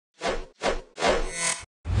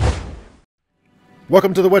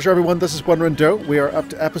Welcome to the Witcher, everyone. This is Wenwrendo. We are up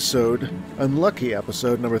to unlucky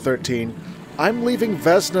episode number 13. I'm leaving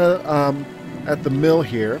Vesna at the mill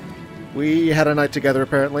here. We had a night together,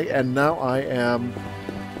 apparently, and now I am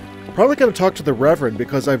probably going to talk to the Reverend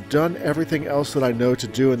because I've done everything else that I know to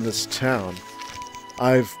do in this town.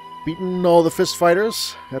 I've beaten all the fist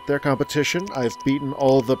fighters at their competition. I've beaten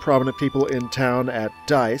all the prominent people in town at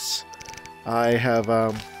dice. I have,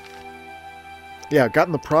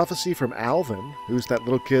 gotten the prophecy from Alvin, who's that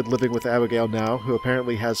little kid living with Abigail now, who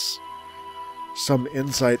apparently has some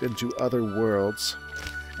insight into other worlds.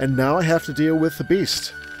 And now I have to deal with the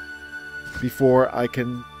beast before I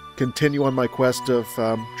can continue on my quest of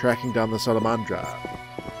tracking down the Salamandra.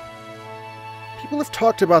 People have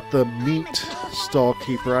talked about the meat stall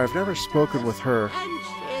keeper. I've never spoken with her.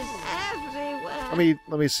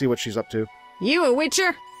 Let me see what she's up to. You a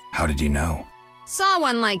Witcher? How did you know? Saw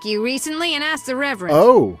one like you recently and asked the Reverend.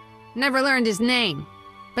 Oh! Never learned his name,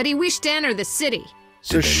 but he wished to enter the city.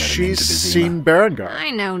 So she's seen Berengar. I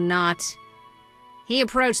know not. He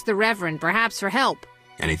approached the Reverend, perhaps for help.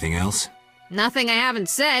 Anything else? Nothing I haven't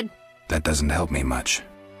said. That doesn't help me much.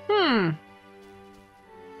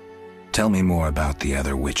 Tell me more about the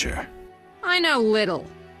other Witcher. I know little.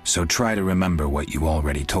 So try to remember what you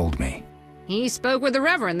already told me. He spoke with the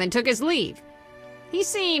Reverend, then took his leave. He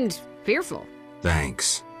seemed fearful.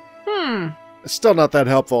 Thanks. It's still not that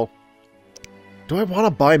helpful. Do I want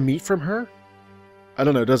to buy meat from her? I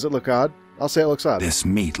don't know, does it look odd? I'll say it looks odd. This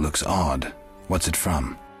meat looks odd. What's it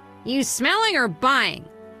from? You smelling or buying?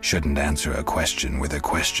 Shouldn't answer a question with a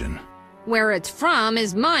question. Where it's from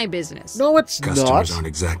is my business. No, it's Customers not. aren't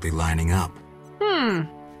exactly lining up.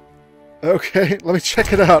 Okay, let me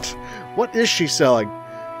check it out. What is she selling?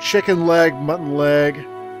 Chicken leg, mutton leg,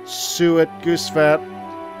 suet, goose fat,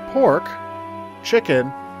 pork, chicken,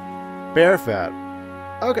 bear fat.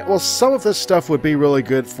 Okay, well, some of this stuff would be really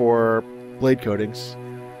good for blade coatings.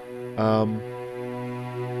 I'm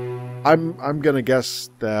gonna guess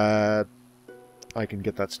that I can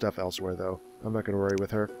get that stuff elsewhere, though. I'm not gonna worry with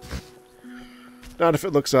her. Not if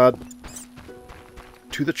it looks odd.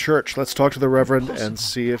 To the church. Let's talk to the Reverend and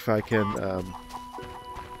see if I can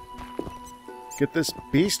get this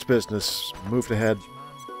beast business moved ahead.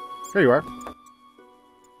 Here you are.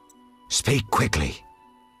 Speak quickly.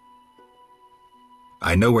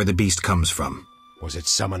 I know where the beast comes from. Was it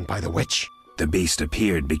summoned by the witch? The beast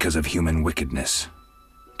appeared because of human wickedness.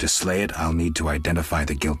 To slay it, I'll need to identify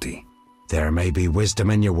the guilty. There may be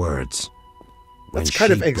wisdom in your words. That's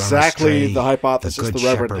kind of exactly the hypothesis the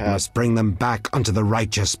Reverend had. Must bring them back onto the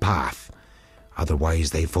righteous path.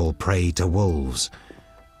 Otherwise they fall prey to wolves.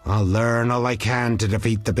 I'll learn all I can to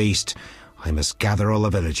defeat the beast. I must gather all the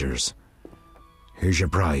villagers. Here's your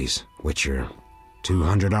prize, Witcher.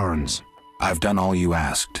 200 orens. I've done all you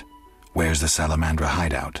asked. Where's the Salamandra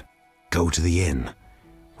hideout? Go to the inn,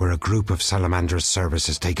 where a group of Salamandra's service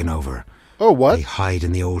has taken over. Oh, what? They hide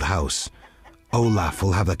in the old house. Olaf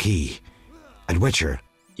will have the key. And Witcher?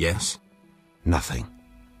 Yes? Nothing.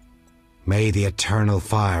 May the eternal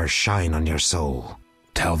fire shine on your soul.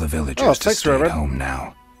 Tell the villagers to stay Reverend. at home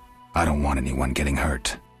now. I don't want anyone getting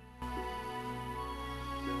hurt.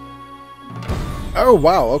 Oh,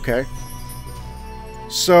 wow, okay.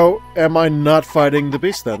 So, am I not fighting the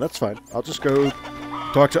beast then? That's fine. I'll just go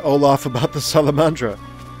talk to Olaf about the Salamandra.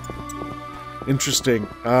 Interesting.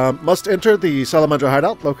 Must enter the Salamandra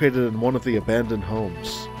hideout located in one of the abandoned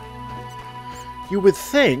homes. You would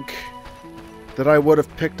think that I would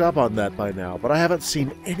have picked up on that by now, but I haven't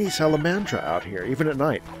seen any Salamandra out here, even at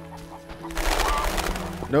night.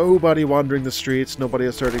 Nobody wandering the streets, nobody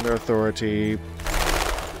asserting their authority.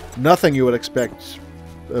 Nothing you would expect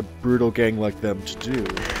a brutal gang like them to do.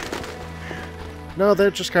 No,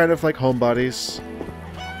 they're just kind of like homebodies.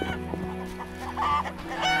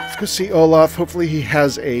 Let's go see Olaf. Hopefully he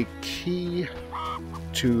has a key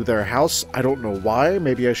to their house. I don't know why.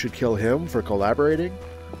 Maybe I should kill him for collaborating.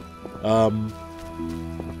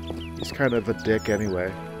 He's kind of a dick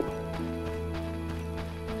anyway.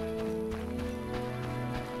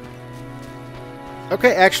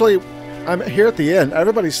 Okay, actually, I'm here at the inn.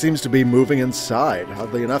 Everybody seems to be moving inside,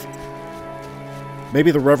 oddly enough.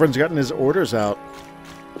 Maybe the Reverend's gotten his orders out.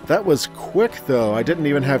 That was quick, though. I didn't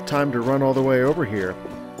even have time to run all the way over here.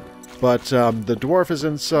 But the dwarf is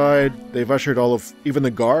inside. They've ushered all of... Even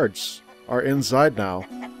the guards are inside now.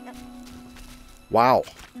 Wow.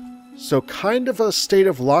 So kind of a state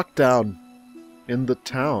of lockdown in the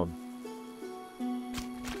town.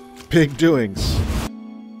 Big doings.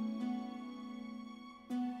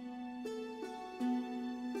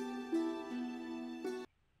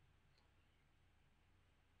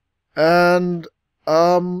 And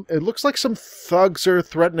It looks like some thugs are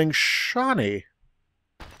threatening Shawnee.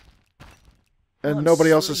 And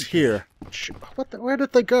nobody else is here. Where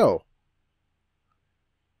did they go?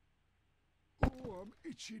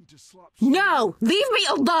 No! Leave me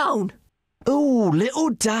alone! Oh, little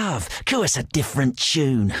dove, call us a different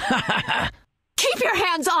tune. Keep your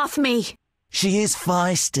hands off me! She is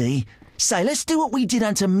feisty. Say, let's do what we did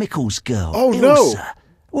unto Mickle's girl. Oh, Ilsa. no!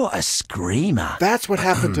 What a screamer. That's what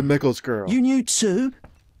happened to Mickle's girl. You knew too?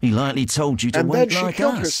 He likely told you to and wait then she like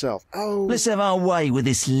killed us. herself. Oh. Let's have our way with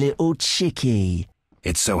this little chickie.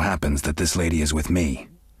 It so happens that this lady is with me.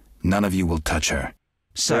 None of you will touch her.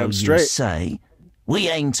 So Damn you straight. say? We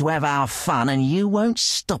aim to have our fun and you won't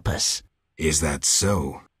stop us. Is that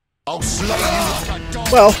so? I'll slay you.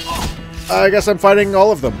 Well, I guess I'm fighting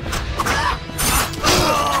all of them.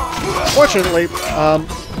 Fortunately, I'm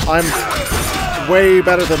way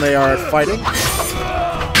better than they are at fighting.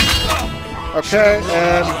 Okay,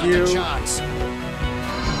 and you...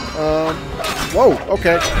 whoa,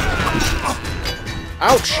 okay.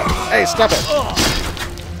 Ouch! Hey, stop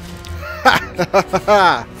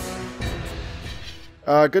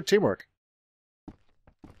it! Good teamwork.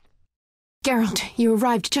 Geralt, you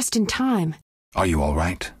arrived just in time. Are you all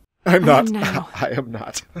right? I'm I not. am now. I am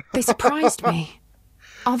not. They surprised me.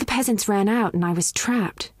 All the peasants ran out and I was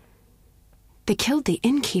trapped. They killed the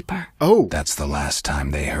innkeeper. Oh, That's the last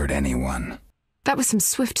time they hurt anyone. That was some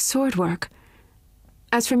swift sword work.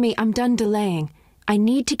 As for me, I'm done delaying. I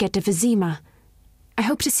need to get to Vizima. I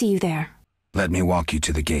hope to see you there. Let me walk you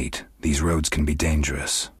to the gate. These roads can be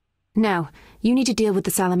dangerous. No, you need to deal with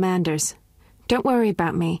the salamanders. Don't worry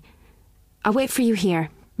about me. I'll wait for you here.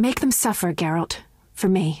 Make them suffer, Geralt. For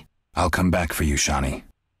me. I'll come back for you, Shawnee.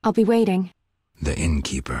 I'll be waiting. The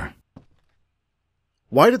innkeeper.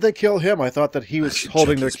 why did they kill him? I thought that he I was should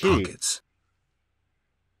holding check their his key. pockets.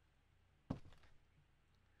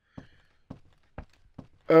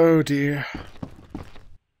 Oh dear.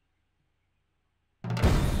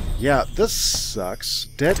 Yeah, this sucks.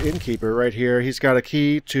 Dead innkeeper right here. He's got a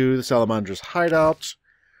key to the Salamandra's hideout.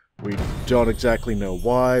 We don't exactly know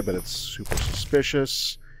why, but it's super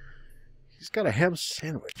suspicious. He's got a ham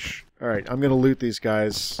sandwich. Alright, I'm gonna loot these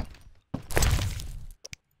guys.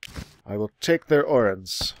 I will take their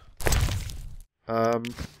orans. There's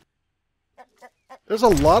a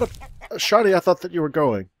lot of... Shani, I thought that you were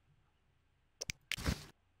going.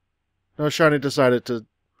 No, Shani decided to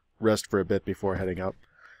rest for a bit before heading out.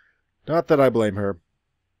 Not that I blame her.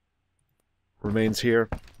 Remains here.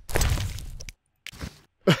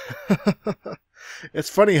 It's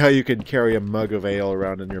funny how you can carry a mug of ale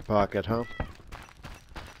around in your pocket, huh?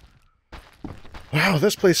 Wow,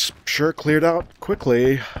 this place sure cleared out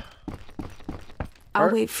quickly.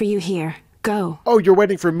 I'll wait for you here. Go. Oh, you're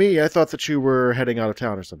waiting for me. I thought that you were heading out of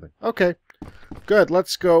town or something. Okay. Good,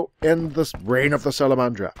 let's go end this reign of the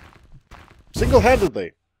Salamandra.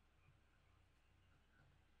 Single-handedly.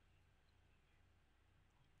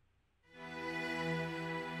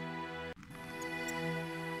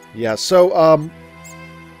 Yeah, so,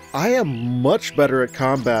 I am much better at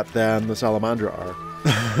combat than the Salamandra are,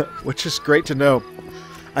 which is great to know.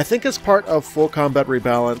 I think as part of full combat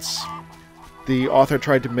rebalance, the author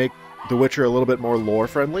tried to make The Witcher a little bit more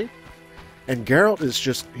lore-friendly, and Geralt is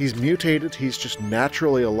just, he's mutated, he's just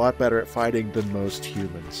naturally a lot better at fighting than most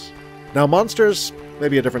humans. Now, monsters,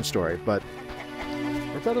 maybe a different story, but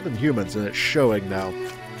we're better than humans, and it's showing now.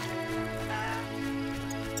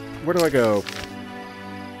 Where do I go?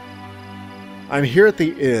 I'm here at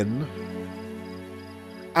the inn.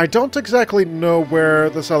 I don't exactly know where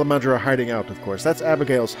the Salamandra are hiding out, of course. That's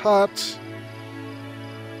Abigail's hut.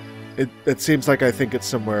 It seems like I think it's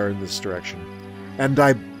somewhere in this direction. And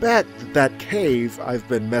I bet that that cave I've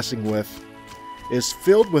been messing with is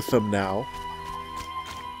filled with them now.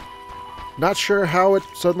 Not sure how it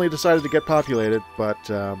suddenly decided to get populated, but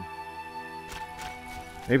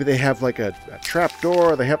maybe they have like a trap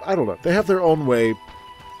door. They have, I don't know. They have their own way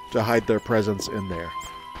to hide their presence in there.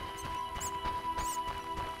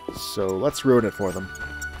 So let's ruin it for them.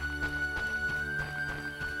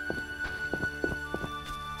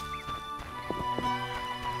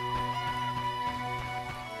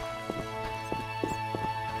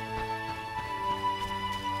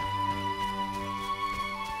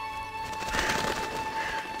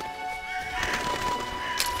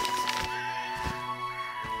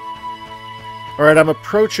 Alright, I'm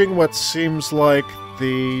approaching what seems like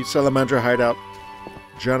the Salamandra hideout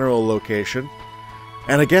general location.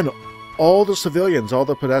 And again, all the civilians, all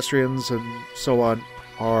the pedestrians and so on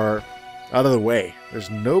are out of the way. There's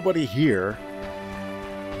nobody here.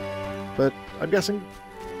 But I'm guessing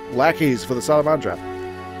lackeys for the Salamandra.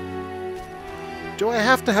 Do I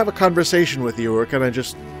have to have a conversation with you, or can I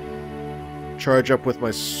just charge up with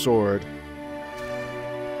my sword?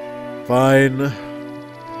 Fine.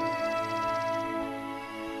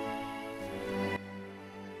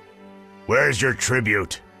 Where's your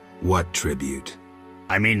tribute? What tribute?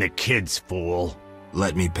 I mean the kids, fool.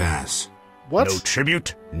 Let me pass. What? No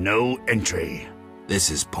tribute, no entry.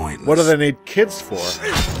 This is pointless. What do they need kids for?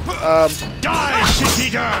 Die,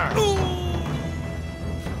 shit-eater!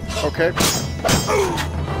 Okay.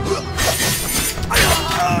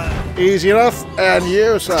 Easy enough, and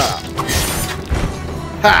you, sir.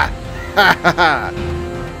 Ha! Ha ha ha!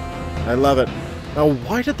 I love it. Now,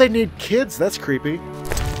 why did they need kids? That's creepy.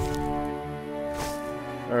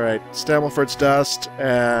 Alright, Stammelford's Dust,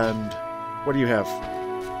 and... what do you have?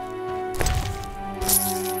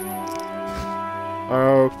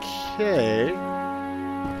 Okay.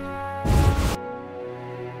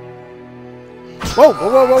 Whoa,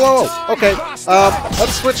 whoa, whoa, whoa, whoa! Okay,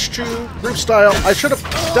 let's switch to group style. I should have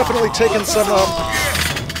definitely taken some,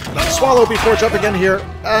 swallow before jumping in here.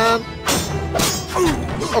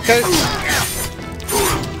 Okay.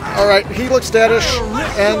 Alright, he looks deadish,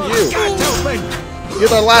 and you. You're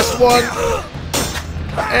the last one.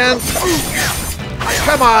 And...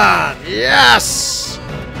 come on! Yes!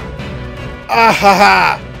 Ah ha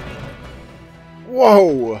ha!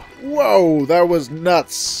 Whoa! Whoa, that was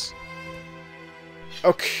nuts.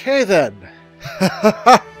 Okay then.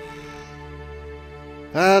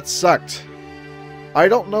 That sucked. I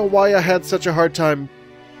don't know why I had such a hard time.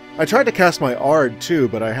 I tried to cast my Ard too,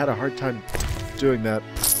 but I had a hard time doing that.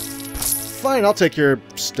 Fine, I'll take your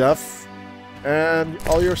stuff. And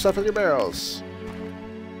all your stuff in your barrels.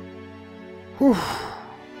 Whew.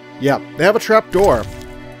 Yeah, they have a trap door.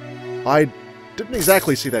 I didn't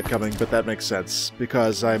exactly see that coming, but that makes sense.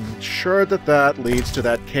 Because I'm sure that that leads to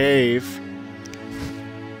that cave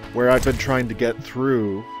where I've been trying to get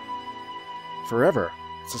through forever.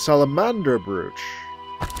 It's a Salamander brooch.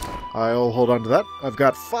 I'll hold on to that. I've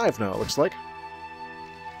got 5 now, it looks like.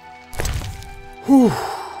 Whew.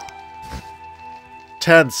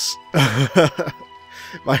 Tense.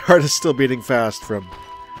 My heart is still beating fast from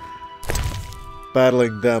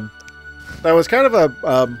battling them. That was kind of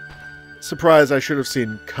a surprise I should have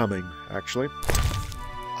seen coming, actually.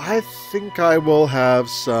 I think I will have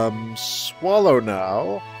some swallow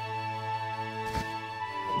now.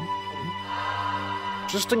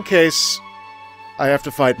 Just in case I have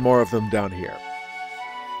to fight more of them down here.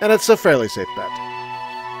 And it's a fairly safe bet.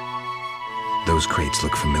 Those crates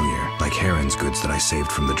look familiar, like Heron's goods that I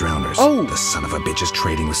saved from the drowners. Oh! The son of a bitch is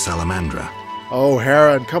trading with Salamandra. Oh,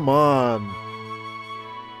 Heron, come on.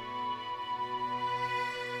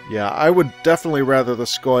 Yeah, I would definitely rather the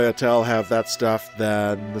Scoia'tael have that stuff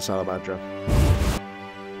than the Salamandra.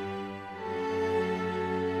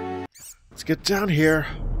 Let's get down here.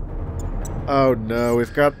 Oh no,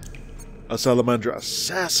 we've got a Salamandra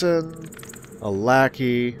assassin, a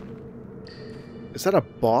lackey. Is that a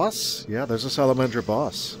boss? Yeah, there's a Salamandra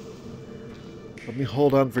boss. Let me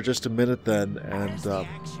hold on for just a minute then, and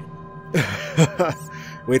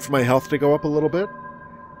wait for my health to go up a little bit,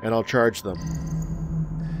 and I'll charge them.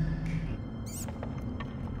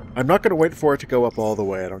 I'm not going to wait for it to go up all the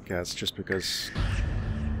way, I don't guess, just because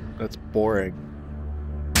that's boring.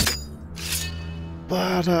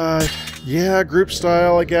 But, yeah, group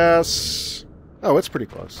style, I guess. Oh, it's pretty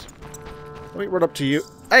close. Let me run up to you.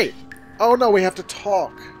 Hey! Oh no, we have to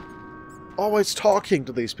talk. Always talking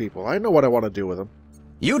to these people. I know what I want to do with them.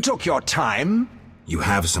 You took your time. You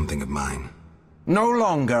have something of mine. No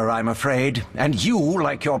longer, I'm afraid. And you,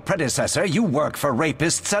 like your predecessor, you work for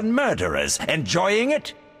rapists and murderers. Enjoying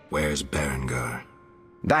it? Where's Berengar?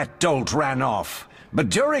 That dolt ran off. But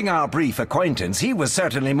during our brief acquaintance, he was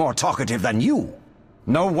certainly more talkative than you.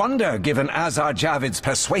 No wonder, given Azar Javid's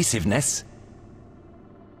persuasiveness.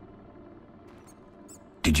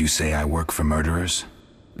 Did you say I work for murderers?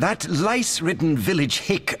 That lice-ridden village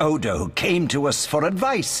hick Odo came to us for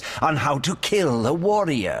advice on how to kill a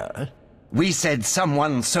warrior. We said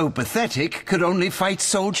someone so pathetic could only fight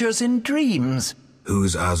soldiers in dreams.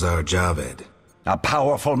 Who's Azar Javed? A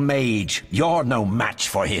powerful mage. You're no match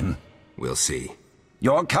for him. We'll see.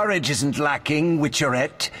 Your courage isn't lacking,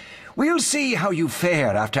 Witcherette. We'll see how you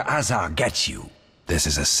fare after Azar gets you. This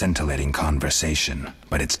is a scintillating conversation,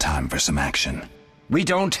 but it's time for some action. We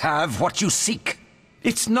don't have what you seek.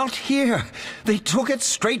 It's not here. They took it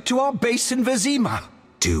straight to our base in Vizima.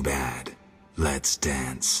 Too bad. Let's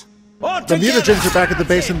dance. The mutagens are back at the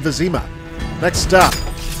base in Vizima. Next stop.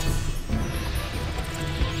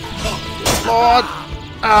 Lord!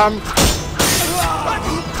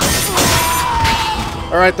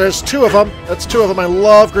 Alright, there's 2 of them. That's 2 of them. I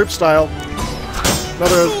love group style.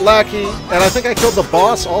 Another lackey, and I think I killed the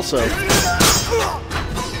boss also.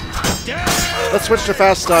 Let's switch to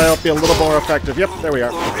fast style, be a little more effective. Yep, there we are.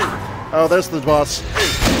 Oh, there's the boss.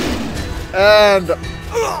 And...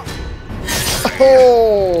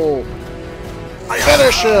 oh!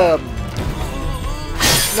 Finish him!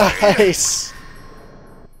 Nice!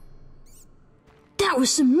 That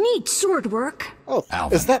was some neat sword work. Oh,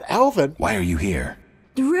 Alvin. is that Alvin? Why are you here?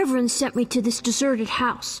 The Reverend sent me to this deserted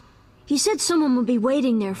house. He said someone would be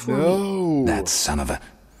waiting there for me. No. That son of a...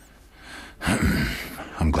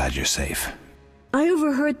 I'm glad you're safe. I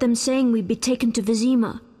overheard them saying we'd be taken to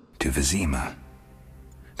Vizima. To Vizima.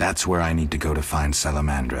 That's where I need to go to find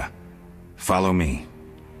Salamandra. Follow me.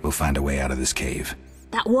 We'll find a way out of this cave.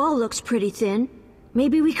 That wall looks pretty thin.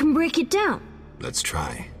 Maybe we can break it down. Let's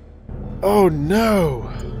try. Oh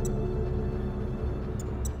no.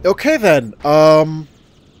 Okay then.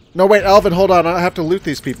 No wait, Alvin, hold on. I have to loot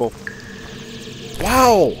these people.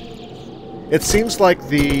 Wow. It seems like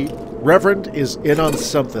the Reverend is in on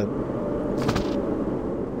something.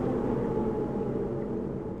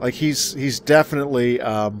 Like he's definitely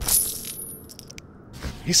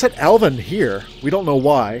he said Alvin here. We don't know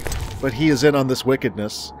why, but he is in on this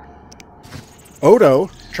wickedness. Odo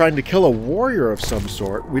trying to kill a warrior of some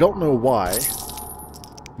sort. We don't know why.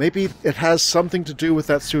 Maybe it has something to do with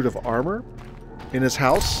that suit of armor in his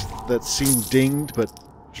house that seemed dinged, but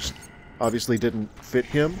just obviously didn't fit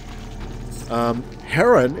him.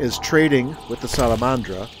 Heron is trading with the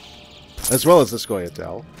Salamandra, as well as the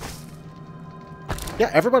Scoia'tael. Yeah,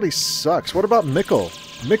 everybody sucks. What about Mikkel?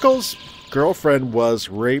 Mikkel's girlfriend was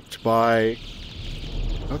raped by...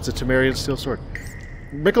 oh, it's a Temerian steel sword.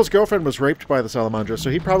 Mikkel's girlfriend was raped by the Salamandra, so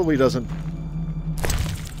he probably doesn't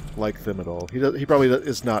like them at all. He probably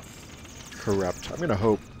is not corrupt. I'm going to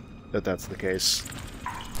hope that that's the case.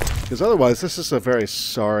 Because otherwise, this is a very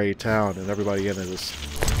sorry town, and everybody in it is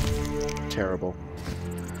terrible.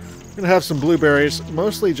 I'm going to have some blueberries,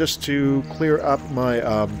 mostly just to clear up my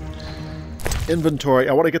inventory.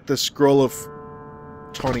 I want to get this scroll of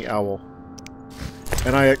Tawny Owl.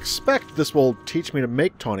 And I expect this will teach me to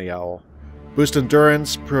make Tawny Owl. Boost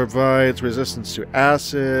endurance, provides resistance to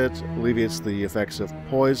acid, alleviates the effects of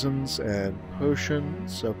poisons and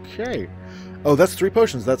potions. Okay. Oh, that's 3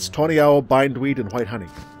 potions. That's Tawny Owl, Bindweed, and White Honey.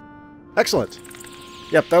 Excellent.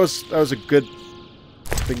 Yep, that was a good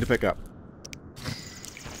thing to pick up.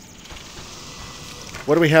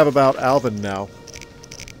 What do we have about Alvin now?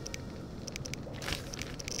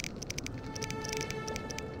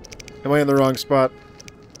 Am I in the wrong spot?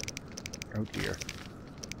 Oh dear.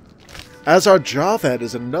 Azar Javed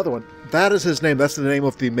is another one. That is his name. That's the name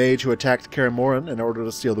of the mage who attacked Kaer Morhen in order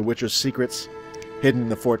to steal the Witcher's secrets hidden in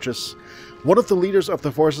the fortress. One of the leaders of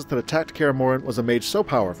the forces that attacked Kaer Morhen was a mage so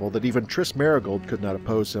powerful that even Triss Merigold could not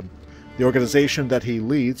oppose him. The organization that he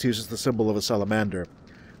leads uses the symbol of a salamander.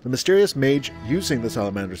 The mysterious mage using the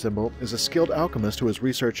salamander symbol is a skilled alchemist who is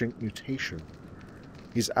researching mutation.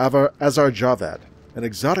 He's Azar Javed, an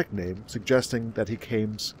exotic name suggesting that he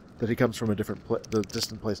comes from a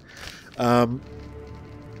distant place.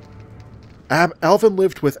 Alvin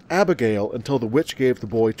lived with Abigail until the witch gave the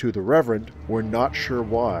boy to the Reverend. We're not sure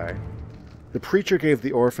why. The preacher gave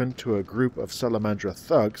the orphan to a group of Salamandra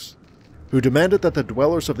thugs, who demanded that the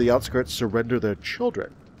dwellers of the outskirts surrender their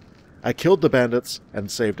children. I killed the bandits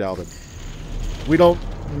and saved Alvin. We don't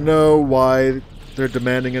know why they're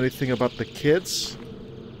demanding anything about the kids,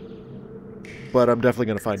 but I'm definitely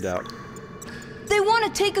going to find out. They want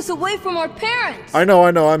to take us away from our parents! I know,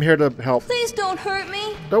 I'm here to help. Please don't hurt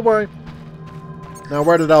me! Don't worry. Now,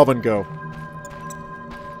 where did Alvin go?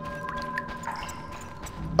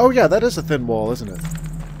 Oh yeah, that is a thin wall, isn't it?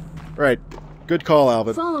 Right. Good call,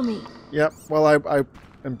 Alvin. Follow me. Yep, well, I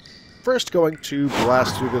am first going to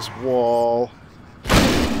blast through this wall.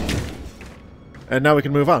 And now we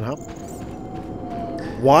can move on, huh?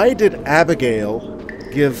 Why did Abigail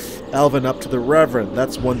give Alvin up to the Reverend?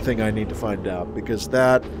 That's one thing I need to find out, because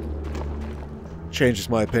that changes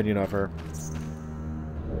my opinion of her.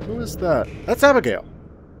 Who is that? That's Abigail.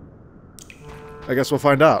 I guess we'll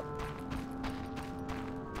find out.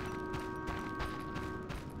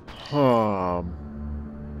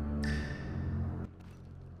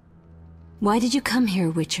 Why did you come here,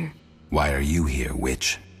 Witcher? Why are you here,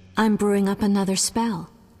 witch? I'm brewing up another spell.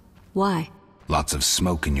 Why? Lots of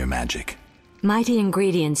smoke in your magic. Mighty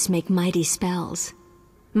ingredients make mighty spells.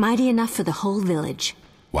 Mighty enough for the whole village.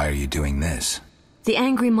 Why are you doing this? The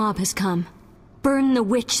angry mob has come. Burn the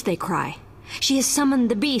witch, they cry. She has summoned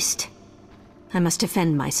the beast. I must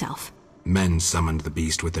defend myself. Men summoned the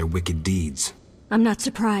beast with their wicked deeds. I'm not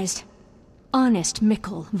surprised. Honest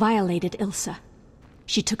Mikkel violated Ilsa.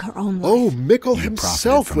 She took her own life. Oh, Mikkel You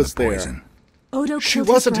himself profited from was the there. poison. Odo She killed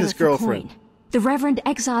wasn't his his brother for girlfriend. coin. The Reverend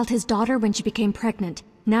exiled his daughter when she became pregnant.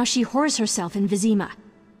 Now she whores herself in Vizima.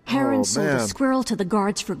 Heron sold man. a squirrel to the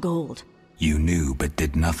guards for gold. You knew but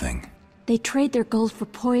did nothing. They trade their gold for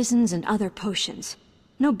poisons and other potions.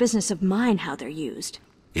 No business of mine how they're used.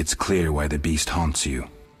 It's clear why the beast haunts you.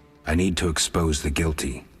 I need to expose the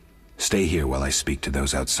guilty. Stay here while I speak to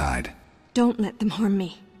those outside. Don't let them harm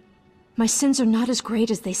me. My sins are not as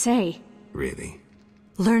great as they say. Really?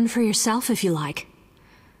 Learn for yourself if you like.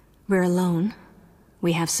 We're alone.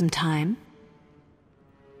 We have some time.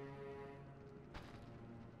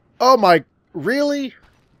 Oh my... Really?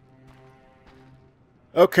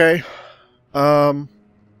 Okay. Well,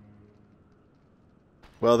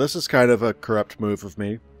 this is kind of a corrupt move of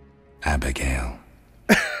me. Abigail.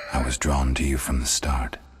 I was drawn to you from the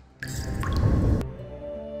start.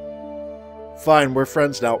 Fine, we're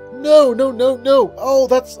friends now. No, no, no, no! Oh,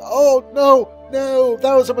 that's... Oh, no! No!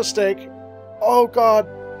 That was a mistake! Oh, God!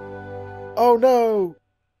 Oh, no!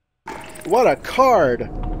 What a card!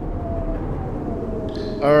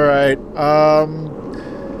 Alright,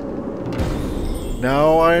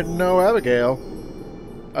 now I know Abigail.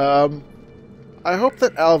 I hope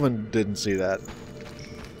that Alvin didn't see that.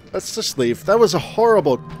 Let's just leave. That was a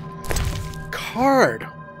horrible card!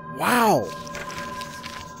 Wow!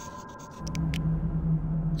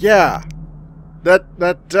 Yeah.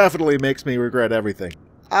 That definitely makes me regret everything.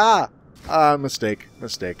 Mistake.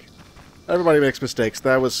 Everybody makes mistakes.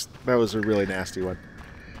 That was a really nasty one.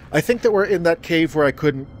 I think that we're in that cave where I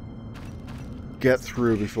couldn't get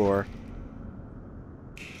through before.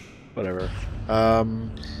 Whatever. I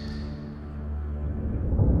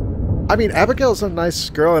mean, Abigail's a nice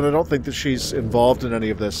girl, and I don't think that she's involved in any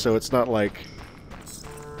of this, so it's not like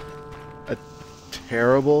a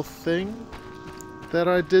terrible thing that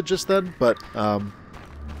I did just then, but,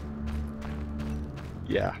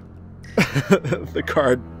 yeah. The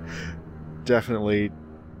card definitely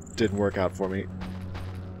didn't work out for me.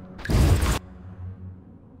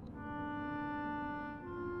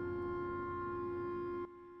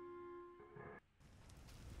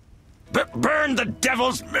 Burn the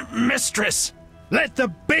devil's mistress! Let the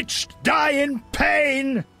bitch die in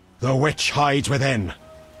pain! The witch hides within.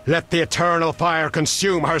 Let the eternal fire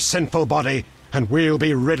consume her sinful body, and we'll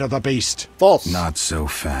be rid of the beast. False. Not so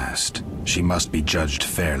fast. She must be judged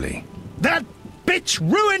fairly. That bitch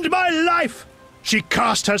ruined my life! She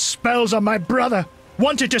cast her spells on my brother,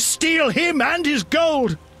 wanted to steal him and his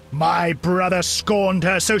gold. My brother scorned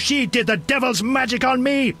her, so she did the devil's magic on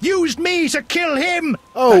me, used me to kill him!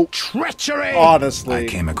 Oh, the treachery! Honestly. I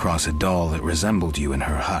came across a doll that resembled you in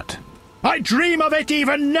her hut. I dream of it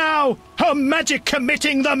even now! Her magic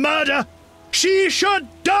committing the murder! She should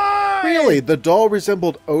die! Really? The doll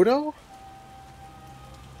resembled Odo?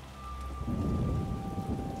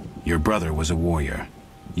 Your brother was a warrior.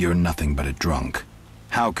 You're nothing but a drunk.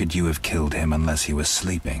 How could you have killed him unless he was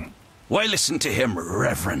sleeping? Why listen to him,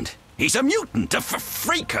 Reverend? He's a mutant, a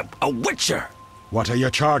freak, a witcher. What are your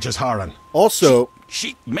charges, Haran? Also,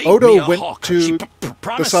 She made Odo me a went hawker. to She the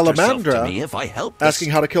promised herself Salamandra to me if I helped asking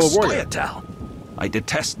how to kill a warrior. Squirtle. I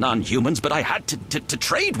detest non-humans, but I had to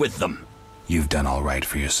trade with them. You've done all right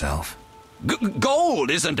for yourself.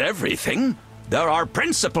 Gold isn't everything. There are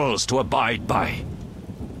principles to abide by.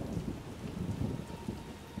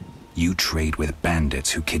 You trade with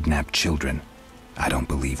bandits who kidnap children. I don't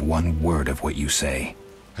believe one word of what you say.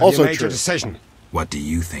 Have Also you made true. your decision? What do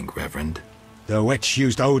you think, Reverend? The witch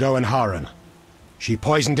used Odo and Haran. She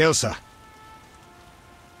poisoned Ilsa.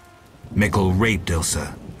 Mikkel raped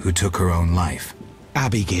Ilsa, who took her own life.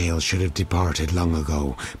 Abigail should have departed long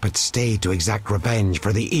ago, but stayed to exact revenge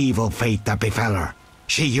for the evil fate that befell her.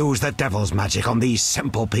 She used the devil's magic on these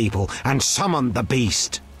simple people and summoned the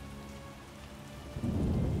beast.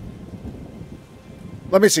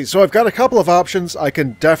 Let me see. So I've got a couple of options. I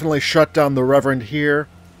can definitely shut down the Reverend here.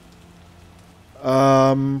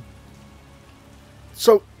 So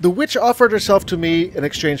the witch offered herself to me in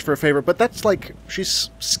exchange for a favor, but that's like, she's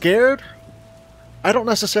scared? I don't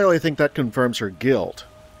necessarily think that confirms her guilt.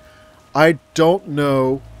 I don't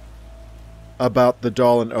know about the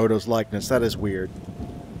doll in Odo's likeness. That is weird.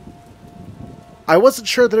 I wasn't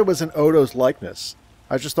sure that it was in Odo's likeness.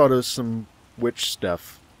 I just thought it was some witch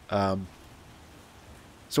stuff.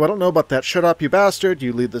 So I don't know about that. Shut up, you bastard.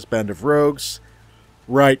 You lead this band of rogues.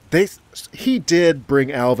 Right. He did bring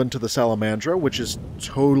Alvin to the Salamandra, which is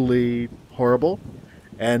totally horrible.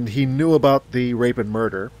 And he knew about the rape and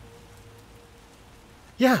murder.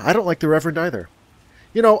 Yeah, I don't like the Reverend either.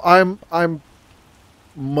 You know, I'm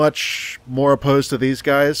much more opposed to these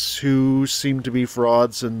guys who seem to be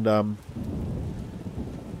frauds and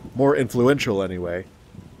more influential anyway,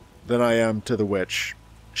 than I am to the witch.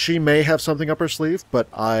 She may have something up her sleeve, but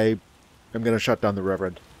I am going to shut down the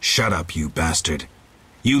Reverend. Shut up, you bastard.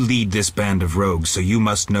 You lead this band of rogues, so you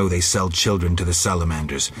must know they sell children to the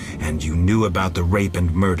Salamanders, and you knew about the rape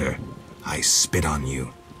and murder. I spit on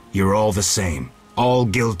you. You're all the same. All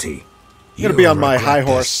guilty. You're going to be on my high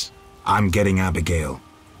horse. I'm getting Abigail.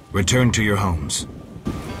 Return to your homes.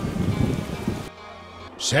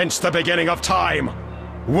 Since the beginning of time,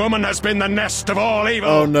 woman has been the nest of all evil.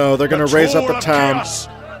 Oh no, they're going to raise up the town. Chaos.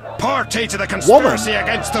 Party to the conspiracy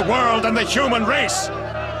against the world and the human race.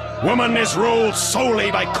 Woman is ruled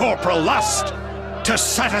solely by corporal lust. To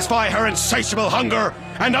satisfy her insatiable hunger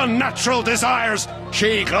and unnatural desires,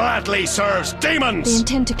 she gladly serves demons. They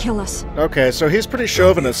intend to kill us. Okay, so he's pretty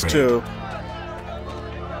chauvinist too.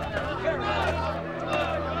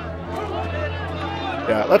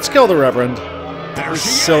 Yeah, let's kill the Reverend. There she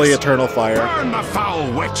Silly is. eternal fire. Burn the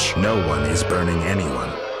foul witch. No one is burning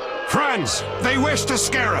anyone. Friends, they wish to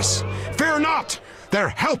scare us. Fear not. They're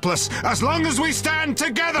helpless as long as we stand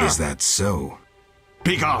together. Is that so?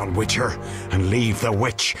 Begone, Witcher, and leave the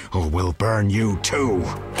witch, or we'll burn you too.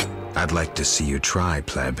 I'd like to see you try,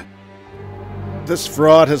 pleb. This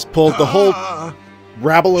fraud has pulled the whole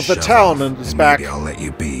rabble of the Shut town off, on his and back. Maybe I'll let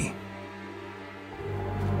you be.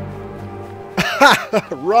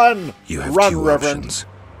 Run! You have Run, two Reverend. options.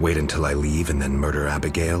 Wait until I leave and then murder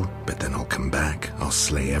Abigail, but then I'll come back. I'll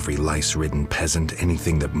slay every lice-ridden peasant,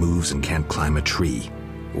 anything that moves and can't climb a tree.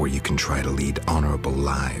 Or you can try to lead honorable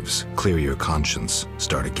lives, clear your conscience,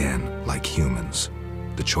 start again, like humans.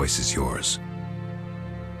 The choice is yours.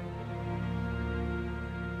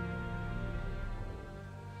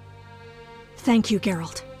 Thank you,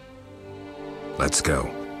 Geralt. Let's go.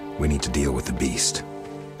 We need to deal with the beast.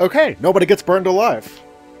 Okay, nobody gets burned alive.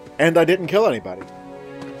 And I didn't kill anybody.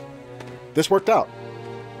 This worked out.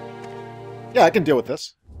 Yeah, I can deal with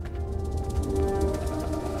this.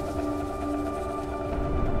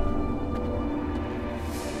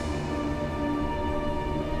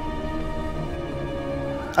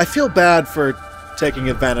 I feel bad for taking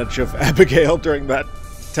advantage of Abigail during that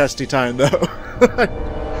testy time, though.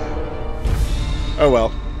 Oh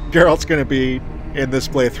well. Geralt's gonna be, in this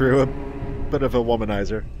playthrough, a bit of a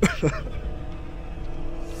womanizer.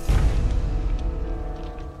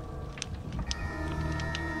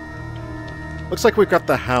 Looks like we've got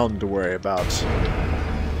the Hound to worry about.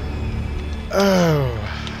 Oh.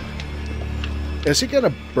 Is he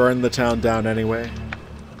gonna burn the town down anyway?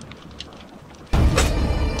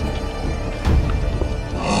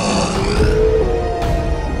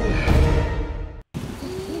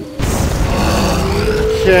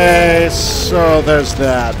 Okay, so there's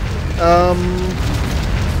that.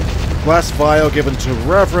 Glass vial given to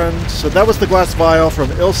Reverend. So that was the glass vial from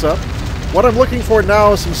Ilsa. What I'm looking for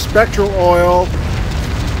now is some spectral oil.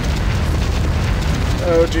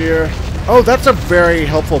 Oh dear. Oh, that's a very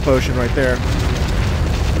helpful potion right there.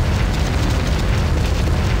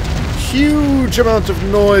 Huge amount of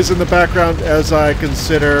noise in the background as I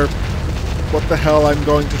consider what the hell I'm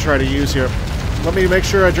going to try to use here. Let me make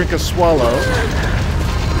sure I drink a swallow.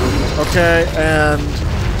 Okay, and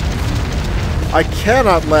I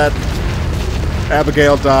cannot let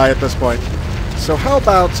Abigail die at this point. So how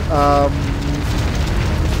about,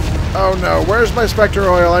 oh no, where's my Spectre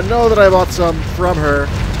Oil? I know that I bought some from her.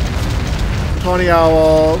 Tawny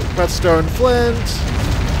Owl, Whetstone Flint.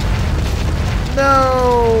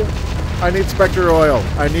 No! I need Spectre Oil.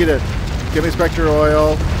 I need it. Give me Spectre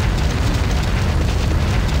Oil.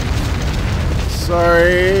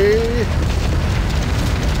 Sorry.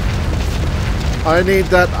 I need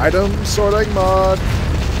that item sorting mod.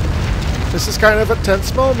 This is kind of a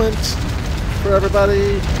tense moment for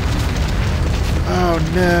everybody. Oh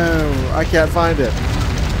no, I can't find it.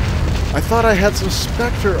 I thought I had some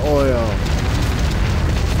Spectre Oil.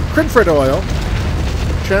 Crinfrit Oil.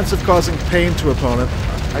 Chance of causing pain to opponent.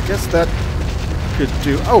 I guess that could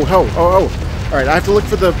do... Oh. Alright, I have to look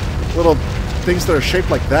for the little things that are shaped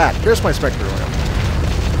like that. Here's my Spectre Oil.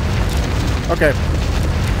 Okay.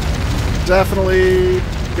 Definitely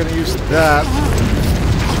gonna use that.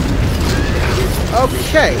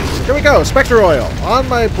 Okay, here we go. Spectre Oil on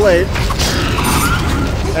my blade.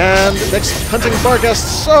 And it makes hunting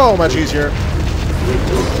Barghest so much easier.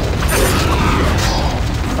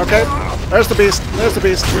 Okay, there's the beast. There's the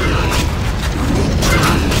beast.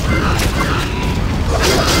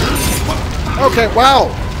 Okay, wow.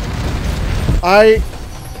 I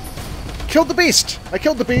killed the beast. I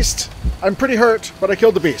killed the beast. I'm pretty hurt, but I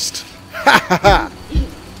killed the beast. Ha ha ha!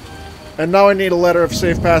 And now I need a letter of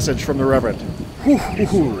safe passage from the Reverend.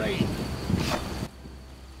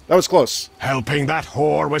 That That was close. Helping that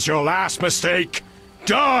whore was your last mistake.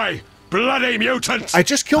 Die, bloody mutant! I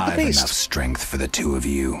just killed the I've beast. enough strength for the two of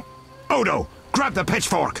you. Odo, grab the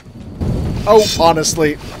pitchfork. Oh,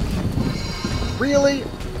 honestly. Really?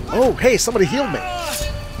 Oh, hey, somebody healed me.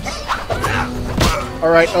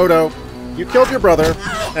 Alright, Odo. You killed your brother,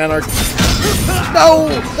 and are... No!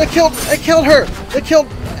 They killed her!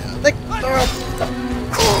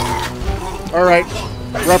 Alright,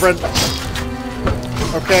 Reverend.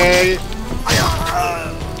 Okay.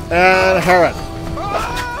 And Heron.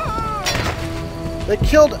 They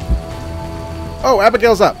killed... Oh,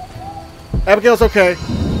 Abigail's up. Abigail's okay.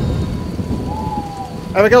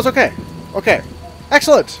 Abigail's okay. Okay.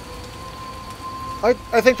 Excellent.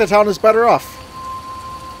 I think the town is better off.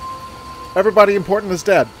 Everybody important is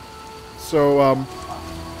dead. So,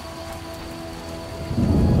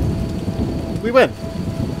 we win.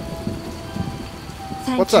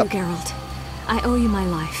 What's up? Thank you, Geralt. I owe you my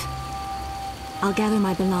life. I'll gather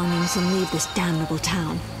my belongings and leave this damnable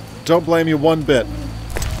town. Don't blame you one bit.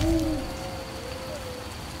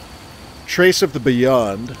 Trace of the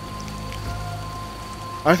Beyond.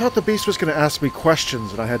 I thought the beast was going to ask me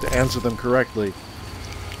questions and I had to answer them correctly.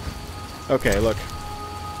 Okay, look.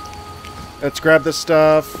 Let's grab this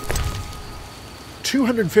stuff.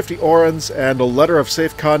 250 orans and a letter of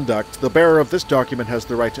safe conduct. The bearer of this document has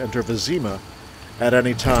the right to enter Vizima at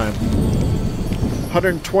any time.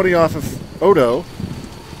 120 off of Odo.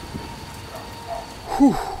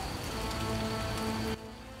 Whew.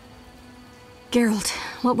 Geralt,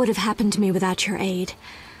 what would have happened to me without your aid?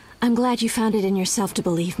 I'm glad you found it in yourself to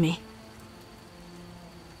believe me.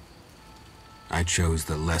 I chose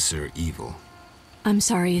the lesser evil. I'm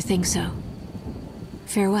sorry you think so.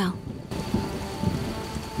 Farewell.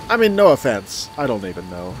 I mean, no offense. I don't even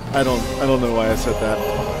know. I don't know why I said that.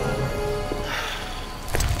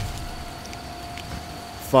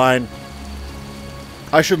 Fine.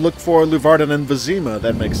 I should look for Leuvaarden and Vizima,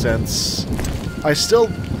 that makes sense. I still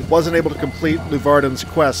wasn't able to complete Leuvaarden's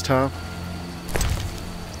quest, huh?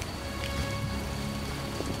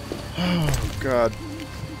 Oh, God.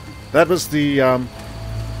 That was the,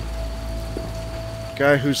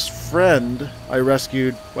 guy whose friend I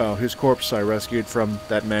rescued, well, whose corpse I rescued from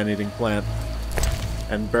that man-eating plant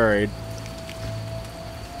and buried.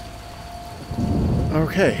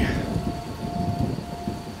 Okay.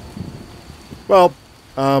 Well,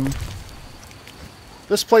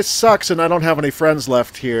 this place sucks and I don't have any friends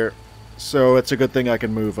left here, so it's a good thing I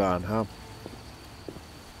can move on, huh?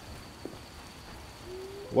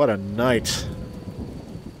 What a night.